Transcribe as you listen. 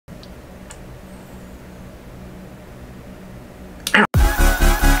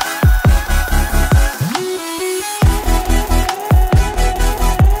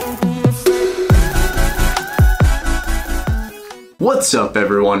What's up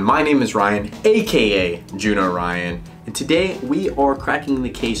everyone, my name is Ryan, aka Juno Ryan, and today we are cracking the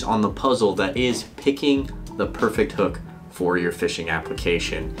case on the puzzle that is picking the perfect hook for your fishing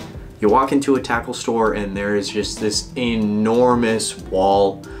application. You walk into a tackle store and there is just this enormous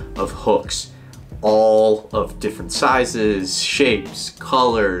wall of hooks, all of different sizes, shapes,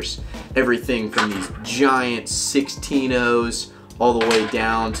 colors, everything from these giant 16-0s all the way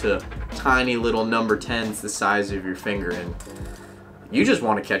down to tiny little number 10s the size of your finger, and you just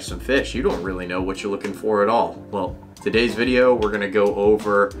want to catch some fish. You don't really know what you're looking for at all. Well, today's video, we're gonna go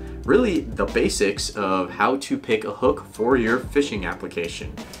over really the basics of how to pick a hook for your fishing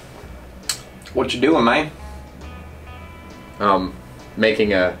application. What you doing, man?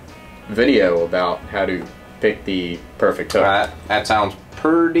 Making a video about how to pick the perfect hook. That sounds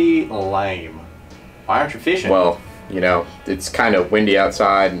pretty lame. Why aren't you fishing? Well, you know, it's kind of windy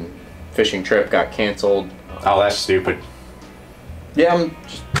outside and fishing trip got canceled. Oh, that's stupid. Yeah, I'm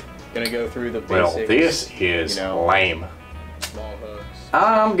just gonna go through the basics. Well, this is lame. Small hooks.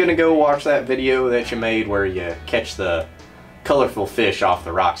 I'm gonna go watch that video that you made where you catch the colorful fish off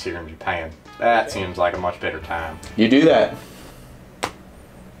the rocks here in Japan. That seems like a much better time. You do that.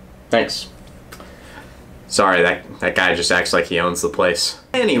 Thanks. Sorry, that guy just acts like he owns the place.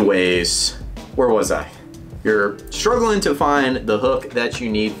 Anyways, where was I? You're struggling to find the hook that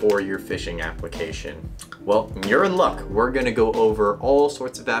you need for your fishing application. Well, you're in luck. We're gonna go over all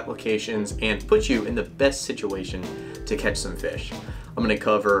sorts of applications and put you in the best situation to catch some fish. I'm gonna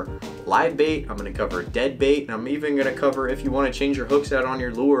cover live bait, I'm gonna cover dead bait, and I'm even gonna cover if you wanna change your hooks out on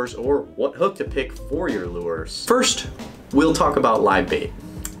your lures or what hook to pick for your lures. First, we'll talk about live bait.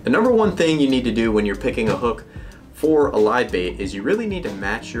 The number one thing you need to do when you're picking a hook for a live bait is you really need to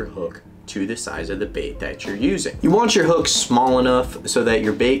match your hook to the size of the bait that you're using. You want your hook small enough so that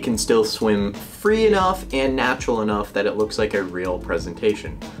your bait can still swim free enough and natural enough that it looks like a real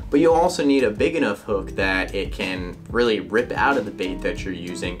presentation. But you also need a big enough hook that it can really rip out of the bait that you're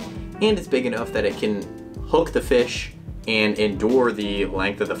using, and it's big enough that it can hook the fish and endure the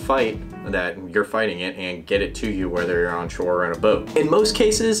length of the fight that you're fighting it and get it to you whether you're on shore or in a boat. In most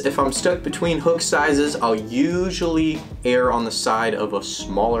cases, if I'm stuck between hook sizes, I'll usually err on the side of a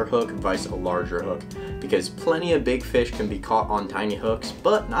smaller hook versus a larger hook, because plenty of big fish can be caught on tiny hooks,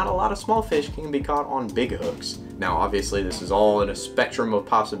 but not a lot of small fish can be caught on big hooks. Now obviously this is all in a spectrum of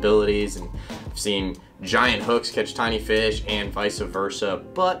possibilities, and I've seen giant hooks catch tiny fish and vice versa,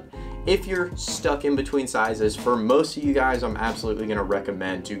 but if you're stuck in between sizes, for most of you guys, I'm absolutely gonna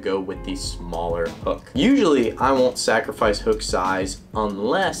recommend to go with the smaller hook. Usually, I won't sacrifice hook size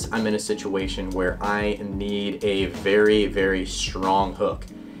unless I'm in a situation where I need a very, very strong hook.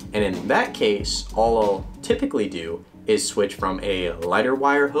 And in that case, all I'll typically do is switch from a lighter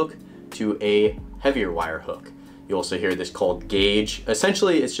wire hook to a heavier wire hook. You also hear this called gauge.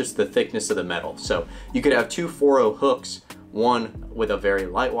 Essentially, it's just the thickness of the metal. So you could have two 4-0 hooks, one with a very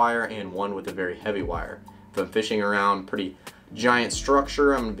light wire and one with a very heavy wire. If I'm fishing around pretty giant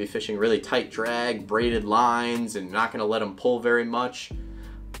structure, I'm gonna be fishing really tight drag, braided lines, and not gonna let them pull very much,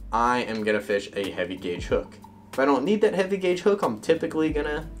 I am gonna fish a heavy gauge hook. If I don't need that heavy gauge hook, I'm typically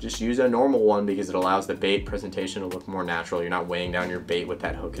gonna just use a normal one because it allows the bait presentation to look more natural. You're not weighing down your bait with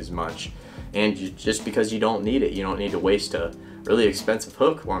that hook as much. And just because you don't need it, you don't need to waste a really expensive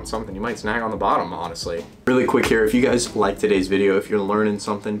hook on something you might snag on the bottom, honestly. Really quick here, if you guys like today's video, if you're learning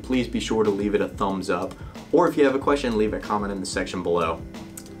something, please be sure to leave it a thumbs up. Or if you have a question, leave a comment in the section below.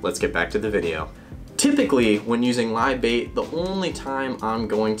 Let's get back to the video. Typically, when using live bait, the only time I'm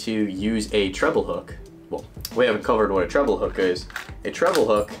going to use a treble hook, well, we haven't covered what a treble hook is. A treble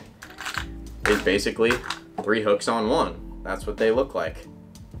hook is basically 3 hooks on one. That's what they look like.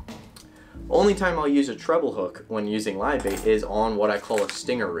 Only time I'll use a treble hook when using live bait is on what I call a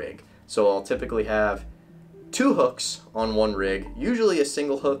stinger rig. So I'll typically have 2 hooks on one rig, usually a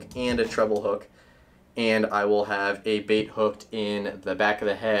single hook and a treble hook, and I will have a bait hooked in the back of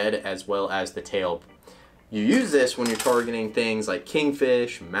the head as well as the tail. You use this when you're targeting things like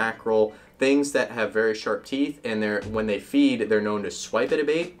kingfish, mackerel, things that have very sharp teeth, and when they feed, they're known to swipe at a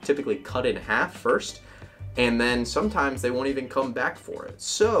bait, typically cut it in half first, and then sometimes they won't even come back for it.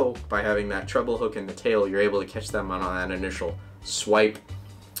 So by having that treble hook in the tail, you're able to catch them on that initial swipe.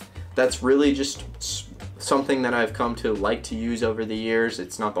 That's really just something that I've come to like to use over the years.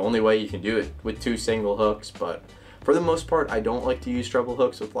 It's not the only way you can do it with 2 single hooks, but for the most part, I don't like to use treble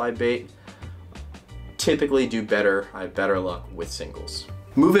hooks with live bait. Typically I have better luck with singles.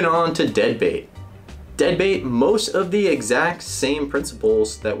 Moving on to dead bait. Dead bait, most of the exact same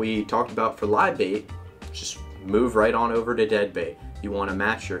principles that we talked about for live bait, just move right on over to dead bait. You want to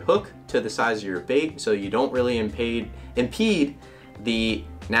match your hook to the size of your bait so you don't really impede the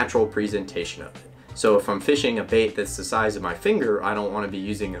natural presentation of it. So if I'm fishing a bait that's the size of my finger, I don't want to be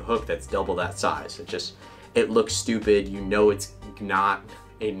using a hook that's double that size. It looks stupid. You know it's not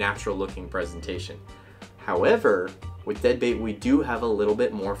a natural looking presentation. However, with dead bait, we do have a little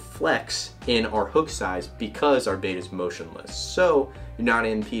bit more flex in our hook size because our bait is motionless. So you're not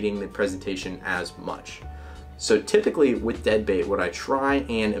impeding the presentation as much. So typically with dead bait, what I try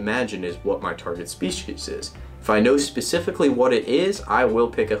and imagine is what my target species is. If I know specifically what it is, I will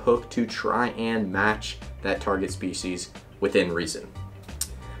pick a hook to try and match that target species within reason.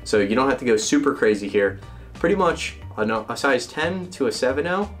 So you don't have to go super crazy here. Pretty much a size 10 to a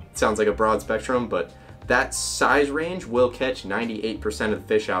 7.0, it sounds like a broad spectrum, but that size range will catch 98% of the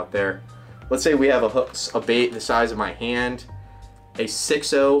fish out there. Let's say we have a bait the size of my hand. A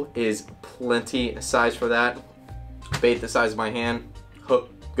 6.0 is plenty size for that. Bait the size of my hand, hook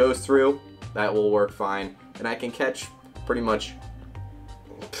goes through, that will work fine. And I can catch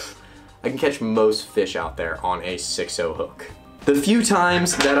most fish out there on a 6.0 hook. The few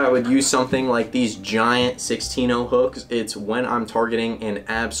times that I would use something like these giant 16.0 hooks, it's when I'm targeting an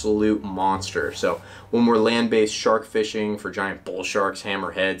absolute monster. So when we're land-based shark fishing for giant bull sharks,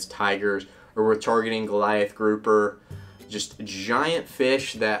 hammerheads, tigers, or we're targeting Goliath grouper, just giant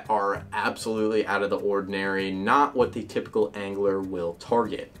fish that are absolutely out of the ordinary, not what the typical angler will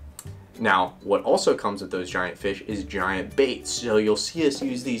target. Now, what also comes with those giant fish is giant baits. So you'll see us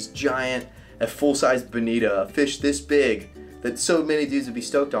use these giant, a full-size bonita, a fish this big, that so many dudes would be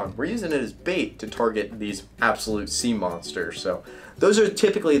stoked on. We're using it as bait to target these absolute sea monsters. So those are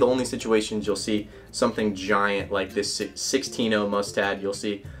typically the only situations you'll see something giant like this 16.0 mustad. You'll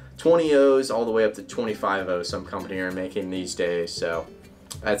see 20.0s all the way up to 25.0s some company are making these days. So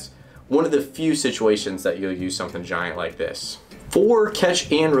that's one of the few situations that you'll use something giant like this. For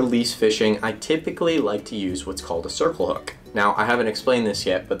catch and release fishing, I typically like to use what's called a circle hook. Now, I haven't explained this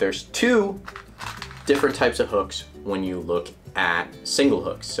yet, but there's two different types of hooks when you look at single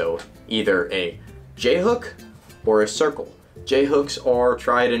hooks. So either a J hook or a circle. J hooks are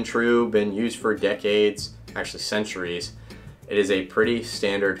tried and true, been used for decades, actually centuries. It is a pretty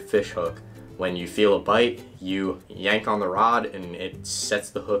standard fish hook. When you feel a bite, you yank on the rod and it sets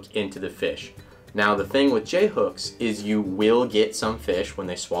the hook into the fish. Now the thing with J hooks is you will get some fish when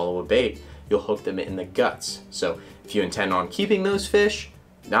they swallow a bait, you'll hook them in the guts. So if you intend on keeping those fish,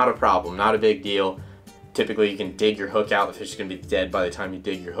 not a problem, not a big deal. Typically you can dig your hook out, the fish is gonna be dead by the time you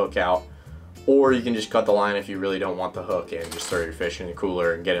dig your hook out. Or you can just cut the line if you really don't want the hook and just throw your fish in the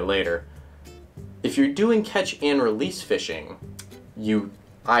cooler and get it later. If you're doing catch and release fishing,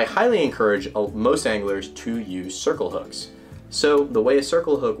 I highly encourage most anglers to use circle hooks. So the way a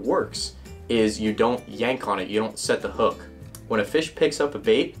circle hook works is you don't yank on it, you don't set the hook. When a fish picks up a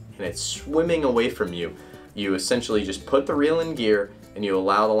bait and it's swimming away from you, you essentially just put the reel in gear and you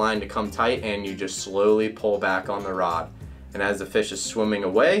allow the line to come tight and you just slowly pull back on the rod. And as the fish is swimming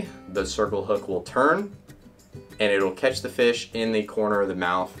away, the circle hook will turn and it'll catch the fish in the corner of the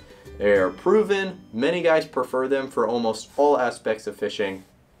mouth. They are proven. Many guys prefer them for almost all aspects of fishing.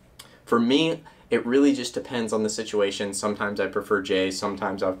 For me, it really just depends on the situation. Sometimes I prefer J's,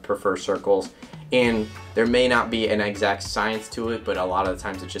 sometimes I prefer circles. And there may not be an exact science to it, but a lot of the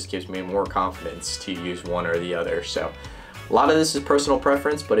times it just gives me more confidence to use one or the other. So a lot of this is personal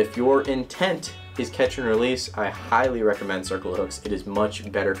preference, but if your intent is catch and release, I highly recommend circle hooks. It is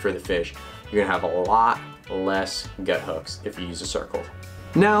much better for the fish. You're gonna have a lot less gut hooks if you use a circle.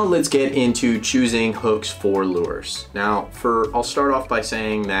 Now let's get into choosing hooks for lures. Now I'll start off by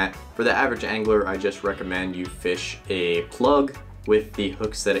saying that for the average angler, I just recommend you fish a plug with the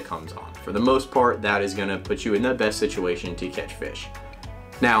hooks that it comes on. For the most part, that is gonna put you in the best situation to catch fish.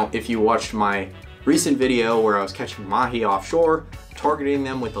 Now, if you watched my recent video where I was catching mahi offshore, targeting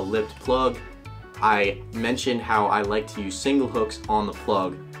them with a lipped plug, I mentioned how I like to use single hooks on the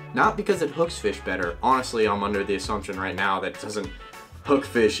plug, not because it hooks fish better. Honestly, I'm under the assumption right now that it doesn't hook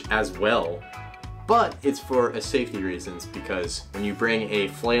fish as well, but it's for a safety reasons, because when you bring a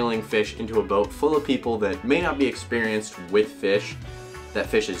flailing fish into a boat full of people that may not be experienced with fish, that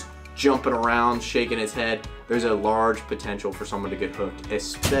fish is jumping around, shaking its head, there's a large potential for someone to get hooked,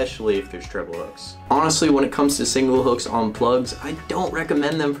 especially if there's treble hooks. Honestly, when it comes to single hooks on plugs, I don't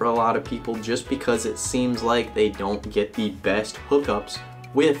recommend them for a lot of people just because it seems like they don't get the best hookups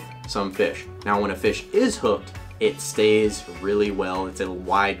with some fish. Now, when a fish is hooked, it stays really well. It's a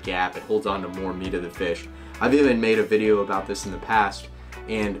wide gap. It holds on to more meat of the fish. I've even made a video about this in the past,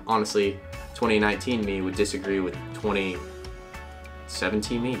 and honestly, 2019 me would disagree with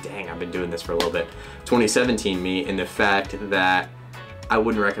 2017 me. Dang, I've been doing this for a little bit. 2017 me in the fact that I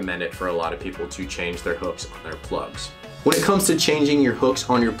wouldn't recommend it for a lot of people to change their hooks on their plugs. When it comes to changing your hooks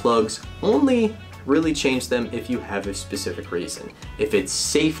on your plugs, only really change them if you have a specific reason. If it's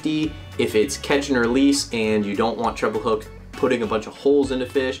safety, if it's catch and release and you don't want treble hooks putting a bunch of holes into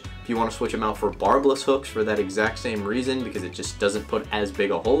fish, if you want to switch them out for barbless hooks for that exact same reason because it just doesn't put as big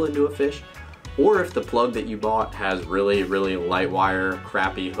a hole into a fish, or if the plug that you bought has really light wire,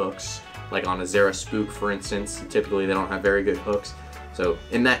 crappy hooks, like on a Zara Spook for instance, typically they don't have very good hooks. So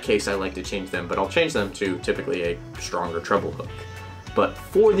in that case I like to change them, but I'll change them to typically a stronger treble hook. But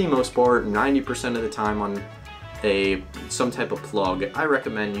for the most part, 90% of the time on some type of plug, I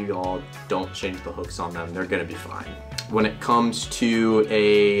recommend you all don't change the hooks on them. They're gonna be fine. When it comes to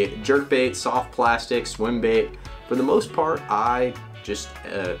a jerkbait, soft plastic, swim bait, for the most part, I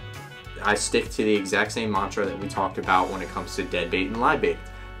stick to the exact same mantra that we talked about when it comes to dead bait and live bait,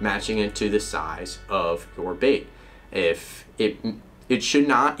 matching it to the size of your bait. If it should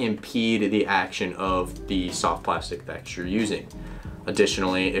not impede the action of the soft plastic that you're using.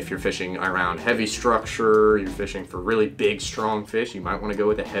 Additionally, if you're fishing around heavy structure, you're fishing for really big, strong fish, you might want to go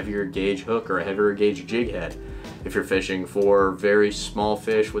with a heavier gauge hook or a heavier gauge jig head. If you're fishing for very small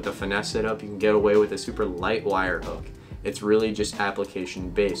fish with a finesse setup, you can get away with a super light wire hook. It's really just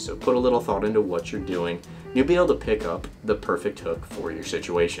application based, so put a little thought into what you're doing. You'll be able to pick up the perfect hook for your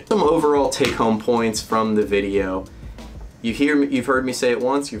situation. Some overall take-home points from the video. You've heard me say it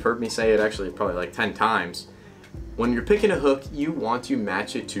once, you've heard me say it actually probably like 10 times. When you're picking a hook, you want to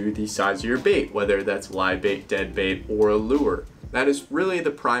match it to the size of your bait, whether that's live bait, dead bait, or a lure. That is really the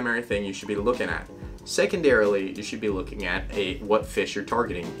primary thing you should be looking at. Secondarily, you should be looking at what fish you're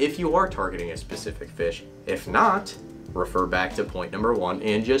targeting, if you are targeting a specific fish. If not, refer back to point number 1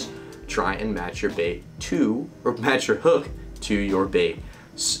 and just try and match your bait to, or match your hook to your bait.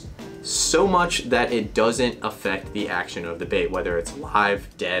 So much that it doesn't affect the action of the bait, whether it's live,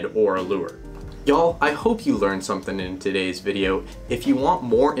 dead, or a lure. Y'all, I hope you learned something in today's video. If you want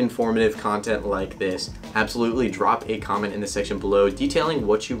more informative content like this, absolutely drop a comment in the section below detailing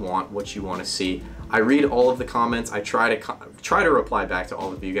what you want to see. I read all of the comments. I try to reply back to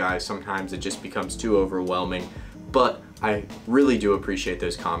all of you guys. Sometimes it just becomes too overwhelming, but I really do appreciate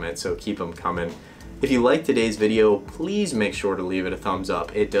those comments, so keep them coming. If you liked today's video, please make sure to leave it a thumbs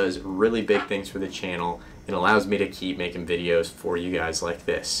up. It does really big things for the channel. It allows me to keep making videos for you guys like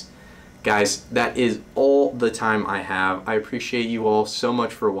this. Guys, that is all the time I have. I appreciate you all so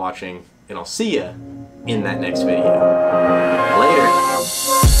much for watching, and I'll see ya in that next video. Later.